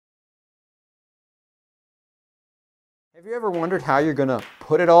Have you ever wondered how you're going to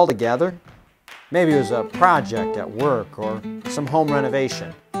put it all together? Maybe it was a project at work or some home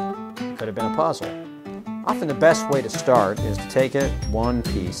renovation. Could have been a puzzle. Often the best way to start is to take it one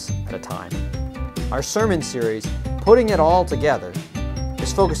piece at a time. Our sermon series, Putting It All Together,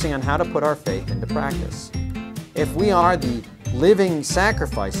 is focusing on how to put our faith into practice. If we are the living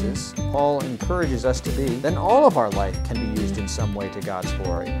sacrifices Paul encourages us to be, then all of our life can be used in some way to God's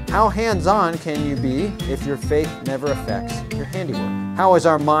glory. How hands-on can you be if your faith never affects your handiwork? How is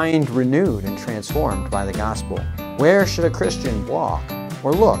our mind renewed and transformed by the gospel? Where should a Christian walk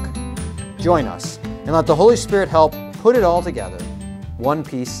or look? Join us and let the Holy Spirit help put it all together, one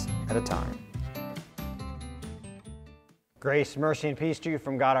piece at a time. Grace, mercy, and peace to you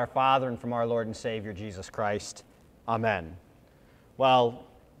from God our Father and from our Lord and Savior Jesus Christ. Amen. Well,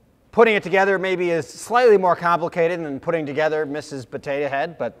 putting it together maybe is slightly more complicated than putting together Mrs. Potato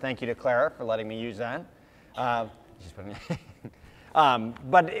Head, but thank you to Clara for letting me use that.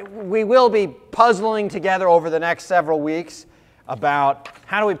 But we will be puzzling together over the next several weeks about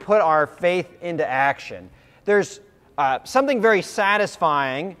how do we put our faith into action. There's something very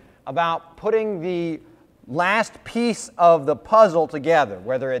satisfying about putting the last piece of the puzzle together,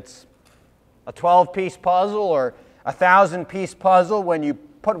 whether it's a 12-piece puzzle or a 1,000-piece puzzle. When you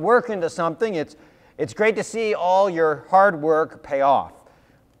put work into something, it's great to see all your hard work pay off.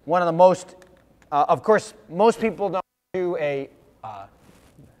 One of the most, of course, most people don't do a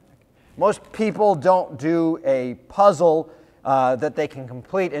puzzle that they can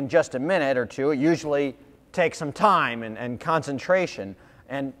complete in just a minute or two. It usually takes some time and concentration,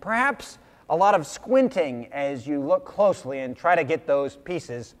 and perhaps a lot of squinting as you look closely and try to get those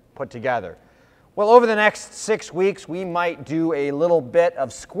pieces put together. Well, over the next 6 weeks, we might do a little bit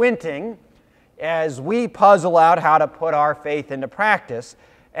of squinting as we puzzle out how to put our faith into practice.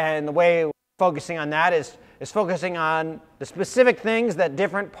 And the way we're focusing on that is focusing on the specific things that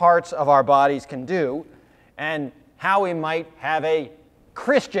different parts of our bodies can do and how we might have a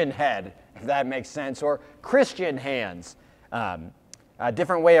Christian head, if that makes sense, or Christian hands, a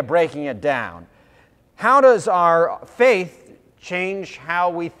different way of breaking it down. How does our faith change how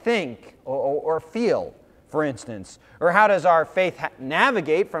we think or feel, for instance? Or how does our faith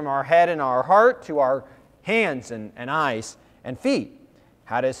navigate from our head and our heart to our hands and eyes and feet?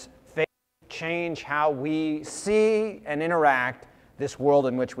 How does faith change how we see and interact this world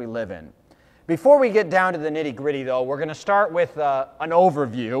in which we live in? Before we get down to the nitty-gritty, though, we're going to start with an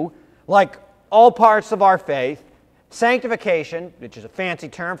overview. Like all parts of our faith, sanctification, which is a fancy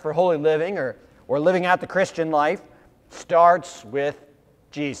term for holy living or living out the Christian life, starts with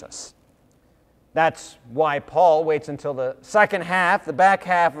Jesus. That's why Paul waits until the second half, the back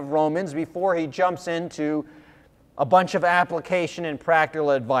half of Romans, before he jumps into a bunch of application and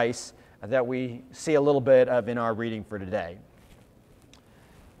practical advice that we see a little bit of in our reading for today.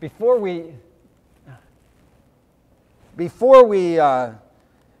 Before we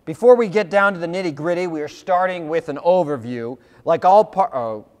get down to the nitty-gritty, we are starting with an overview.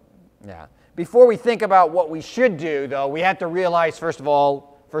 Before we think about what we should do, though, we have to realize, first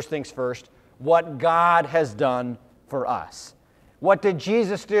things first, what God has done for us. What did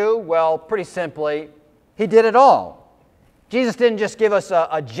Jesus do? Well, pretty simply, He did it all. Jesus didn't just give us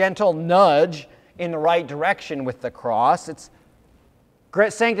a gentle nudge in the right direction with the cross.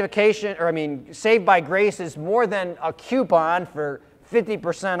 Saved by grace is more than a coupon for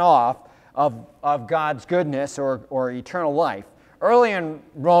 50% off of God's goodness or eternal life. Early in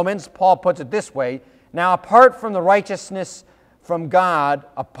Romans, Paul puts it this way: now apart from the righteousness from God,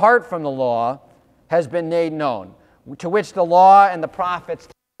 apart from the law, has been made known, to which the law and the prophets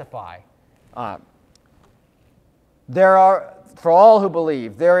testify. For all who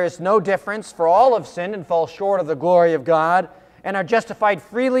believe, there is no difference, for all have sinned and fall short of the glory of God, and are justified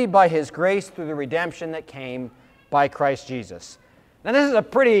freely by His grace through the redemption that came by Christ Jesus. Now this is a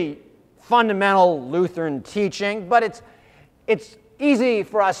pretty fundamental Lutheran teaching, but it's easy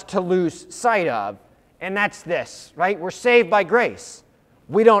for us to lose sight of, and that's this, right? We're saved by grace.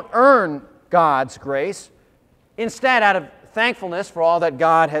 We don't earn God's grace. Instead, out of thankfulness for all that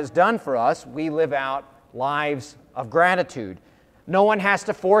God has done for us, we live out lives of gratitude. No one has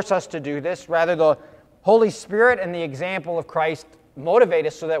to force us to do this. Rather, the Holy Spirit and the example of Christ motivate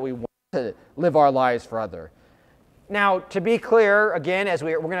us so that we want to live our lives for others. Now, to be clear, again, as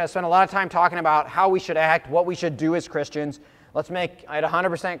we're going to spend a lot of time talking about how we should act, what we should do as Christians, let's make it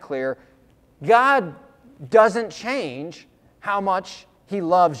 100% clear. God doesn't change how much He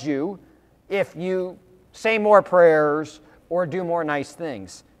loves you if you say more prayers or do more nice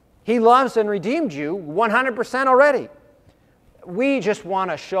things. He loves and redeemed you 100% already. We just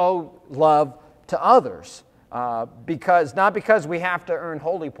want to show love to others not because we have to earn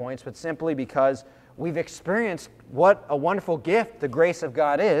holy points, but simply because we've experienced what a wonderful gift the grace of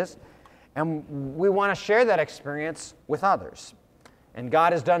God is, and we want to share that experience with others. And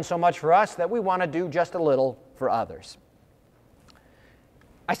God has done so much for us that we want to do just a little for others.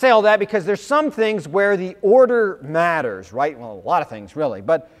 I say all that because there's some things where the order matters, right? Well, a lot of things, really.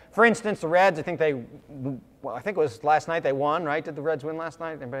 But, for instance, the Reds, I think it was last night they won, right? Did the Reds win last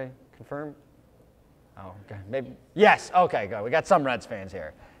night? Anybody confirm? Oh, okay. Maybe. Yes, okay, good. We got some Reds fans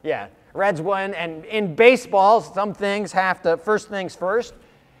here. Yeah, Reds won, and in baseball, some things have to, first things first,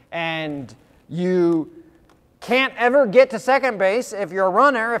 and you can't ever get to second base if you're a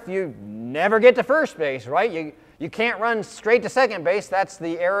runner if you never get to first base, right? You can't run straight to second base. That's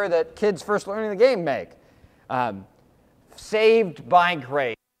the error that kids first learning the game make. Saved by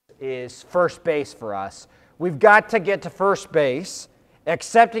grace is first base for us. We've got to get to first base,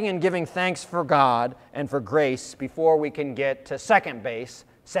 accepting and giving thanks for God and for grace before we can get to second base,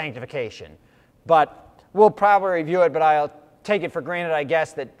 sanctification. But we'll probably review it, but I'll take it for granted, I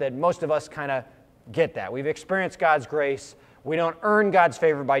guess, that most of us kind of get that. We've experienced God's grace. We don't earn God's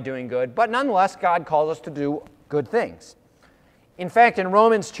favor by doing good, but nonetheless, God calls us to do good things. In fact, in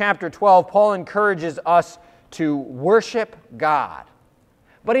Romans chapter 12, Paul encourages us to worship God.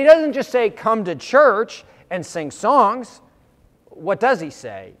 But he doesn't just say, come to church and sing songs. What does he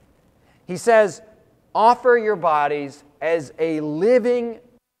say? He says, offer your bodies as a living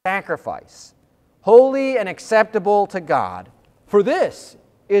sacrifice, holy and acceptable to God, for this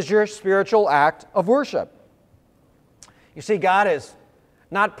is your spiritual act of worship. You see, God is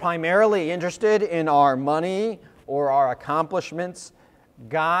not primarily interested in our money or our accomplishments.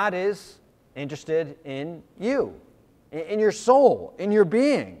 God is interested in you, in your soul, in your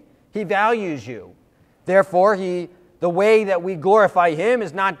being. He values you. Therefore, the way that we glorify Him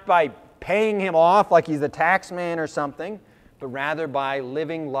is not by paying Him off like He's the tax man or something, but rather by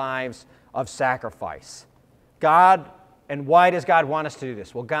living lives of sacrifice. And why does God want us to do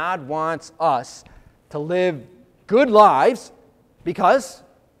this? Well, God wants us to live good lives because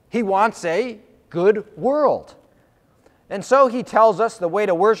He wants a good world. And so He tells us the way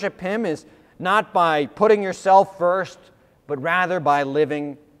to worship Him is not by putting yourself first, but rather by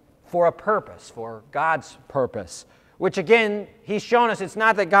living for a purpose, for God's purpose. Which again, He's shown us it's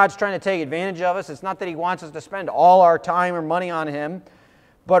not that God's trying to take advantage of us. It's not that He wants us to spend all our time or money on Him,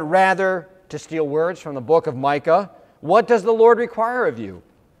 but rather, to steal words from the book of Micah, what does the Lord require of you?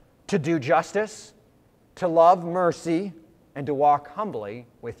 To do justice, to love mercy, and to walk humbly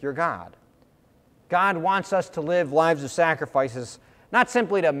with your God. God wants us to live lives of sacrifices, not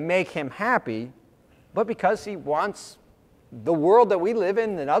simply to make Him happy, but because He wants the world that we live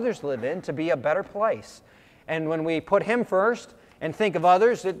in and others live in to be a better place. And when we put Him first and think of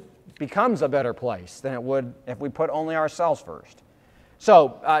others, it becomes a better place than it would if we put only ourselves first.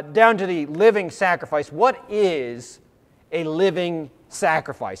 So, down to the living sacrifice. What is a living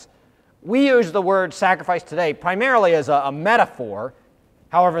sacrifice? We use the word sacrifice today primarily as a metaphor.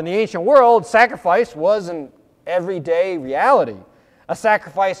 However, in the ancient world, sacrifice was an everyday reality. A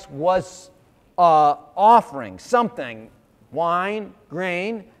sacrifice was offering something, wine,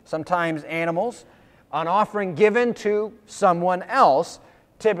 grain, sometimes animals, an offering given to someone else.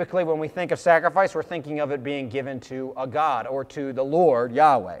 Typically, when we think of sacrifice, we're thinking of it being given to a god or to the Lord,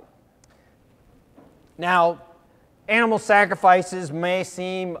 Yahweh. Now, animal sacrifices may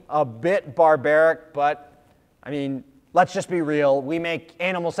seem a bit barbaric, but, I mean, let's just be real. We make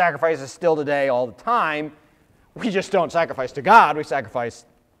animal sacrifices still today all the time. We just don't sacrifice to God. We sacrifice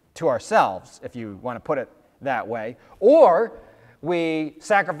to ourselves, if you want to put it that way. Or we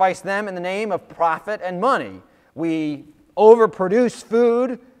sacrifice them in the name of profit and money. We overproduce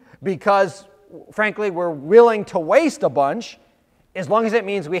food because, frankly, we're willing to waste a bunch as long as it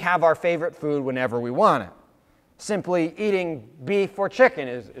means we have our favorite food whenever we want it. Simply eating beef or chicken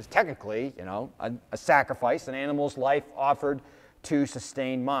is technically, a sacrifice, an animal's life offered to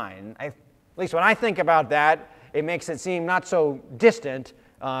sustain mine. At least when I think about that, it makes it seem not so distant,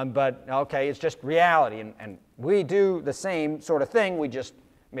 but okay, it's just reality. And we do the same sort of thing, we just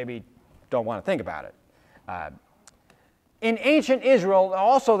maybe don't want to think about it. In ancient Israel,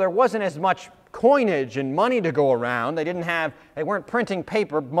 also, there wasn't as much coinage and money to go around. They weren't printing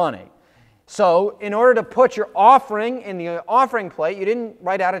paper money. So in order to put your offering in the offering plate, you didn't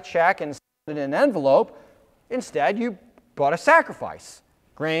write out a check and send it in an envelope. Instead, you bought a sacrifice,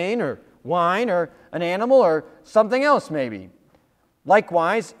 grain or wine or an animal or something else maybe.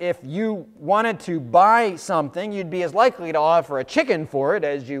 Likewise, if you wanted to buy something, you'd be as likely to offer a chicken for it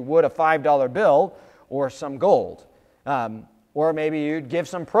as you would a $5 bill or some gold. Or maybe you'd give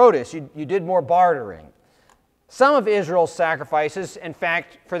some produce. You did more bartering. Some of Israel's sacrifices, in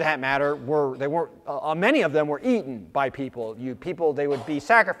fact, for that matter, many of them were eaten by people. They would be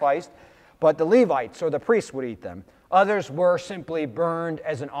sacrificed, but the Levites or the priests would eat them. Others were simply burned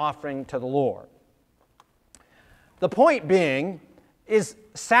as an offering to the Lord. The point being is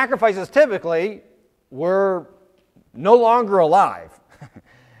sacrifices typically were no longer alive.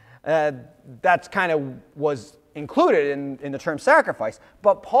 That's kind of was included in the term sacrifice.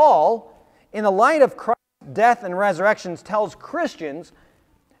 But Paul, in the light of Christ's death and resurrections, tells Christians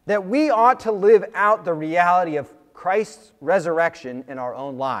that we ought to live out the reality of Christ's resurrection in our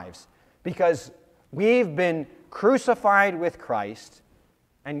own lives, because we've been crucified with Christ,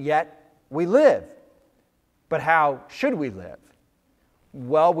 and yet we live. But how should we live?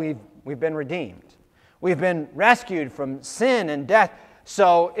 Well, we've been redeemed. We've been rescued from sin and death.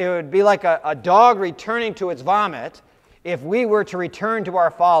 So it would be like a dog returning to its vomit if we were to return to our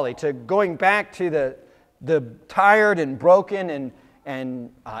folly, to going back to the tired and broken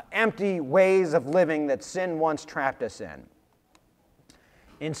and empty ways of living that sin once trapped us in.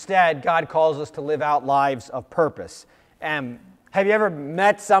 Instead, God calls us to live out lives of purpose. Have you ever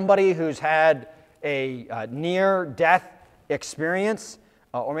met somebody who's had a near-death experience?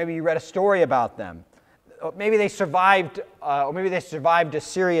 Or maybe you read a story about them. Or maybe they survived a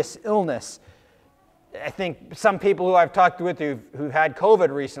serious illness. I think some people who I've talked with who've had COVID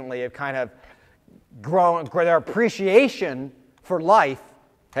recently have kind of grown, their appreciation for life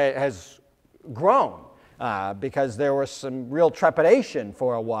has grown because there was some real trepidation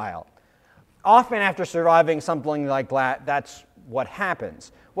for a while. Often after surviving something like that, that's what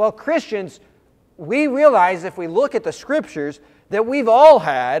happens. Well, Christians, we realize if we look at the Scriptures that we've all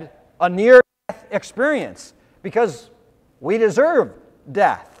had a near-death experience because we deserve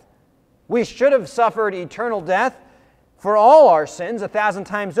death. We should have suffered eternal death for all our sins 1,000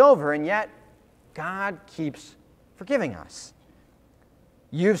 times over, and yet God keeps forgiving us.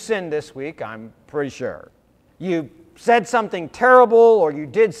 You've sinned this week, I'm pretty sure. You said something terrible or you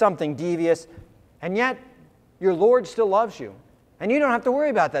did something devious, and yet your Lord still loves you. And you don't have to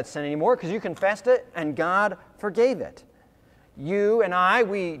worry about that sin anymore because you confessed it and God forgave it. You and I,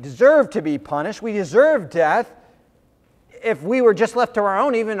 we deserve to be punished. We deserve death. If we were just left to our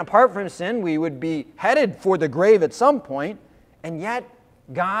own, even apart from sin, we would be headed for the grave at some point. And yet,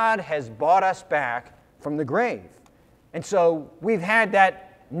 God has bought us back from the grave. And so we've had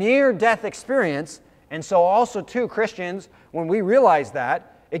that near-death experience. And so also, too, Christians, when we realize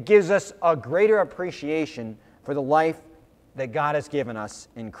that, it gives us a greater appreciation for the life that God has given us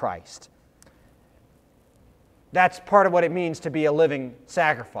in Christ. That's part of what it means to be a living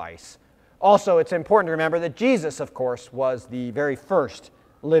sacrifice. Also, it's important to remember that Jesus, of course, was the very first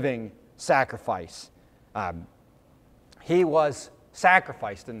living sacrifice. He was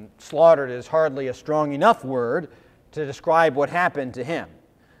sacrificed, and slaughtered is hardly a strong enough word to describe what happened to him.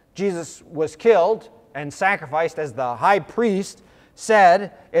 Jesus was killed and sacrificed as the high priest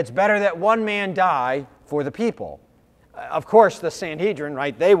said, it's better that one man die for the people. Of course, the Sanhedrin,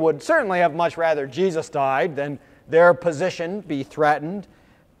 right, they would certainly have much rather Jesus died than their position be threatened.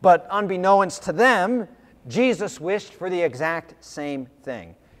 But unbeknownst to them, Jesus wished for the exact same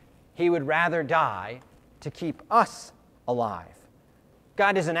thing. He would rather die to keep us alive.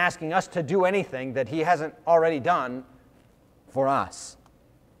 God isn't asking us to do anything that He hasn't already done for us.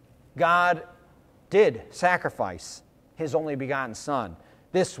 God did sacrifice His only begotten Son.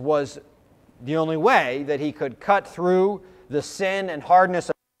 This was the only way that He could cut through the sin and hardness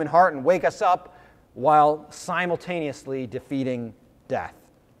of the human heart and wake us up while simultaneously defeating death.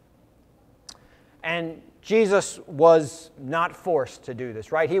 And Jesus was not forced to do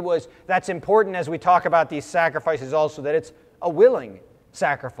this, right? That's important as we talk about these sacrifices also, that it's a willing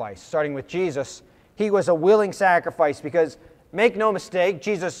sacrifice. Starting with Jesus, He was a willing sacrifice because, make no mistake,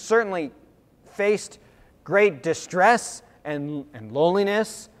 Jesus certainly faced great distress and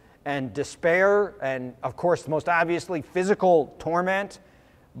loneliness and despair and, of course, most obviously, physical torment.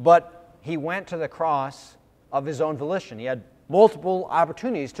 But He went to the cross of His own volition. He had multiple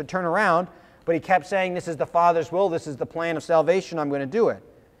opportunities to turn around, but He kept saying, this is the Father's will, this is the plan of salvation, I'm going to do it.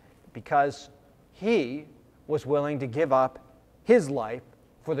 Because He was willing to give up His life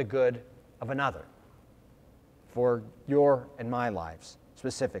for the good of another. For your and my lives,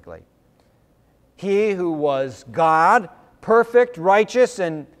 specifically. He who was God, perfect, righteous,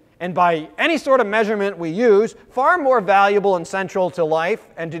 and by any sort of measurement we use, far more valuable and central to life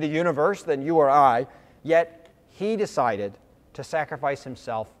and to the universe than you or I, yet He decided to sacrifice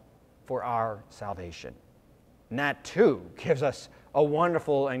Himself for our salvation. And that too gives us a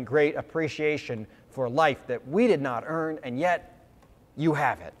wonderful and great appreciation for life that we did not earn, and yet you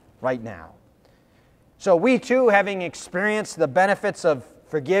have it right now. So we too, having experienced the benefits of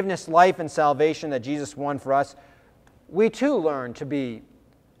forgiveness, life, and salvation that Jesus won for us, we too learn to be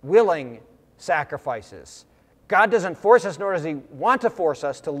willing sacrifices. God doesn't force us, nor does He want to force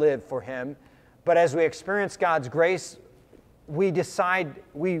us to live for Him. But as we experience God's grace, we decide,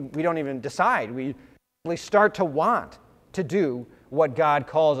 we don't even decide. We start to want to do what God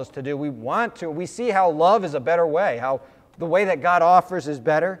calls us to do. We see how love is a better way, how the way that God offers is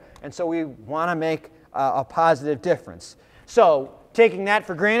better, and so we want to make a positive difference. So, taking that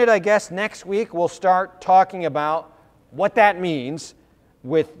for granted, I guess next week we'll start talking about what that means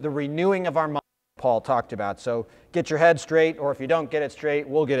with the renewing of our mind Paul talked about. So get your head straight, or if you don't get it straight,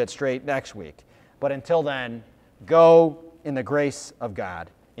 we'll get it straight next week. But until then, go in the grace of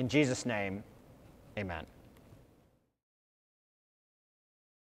God. In Jesus' name, amen.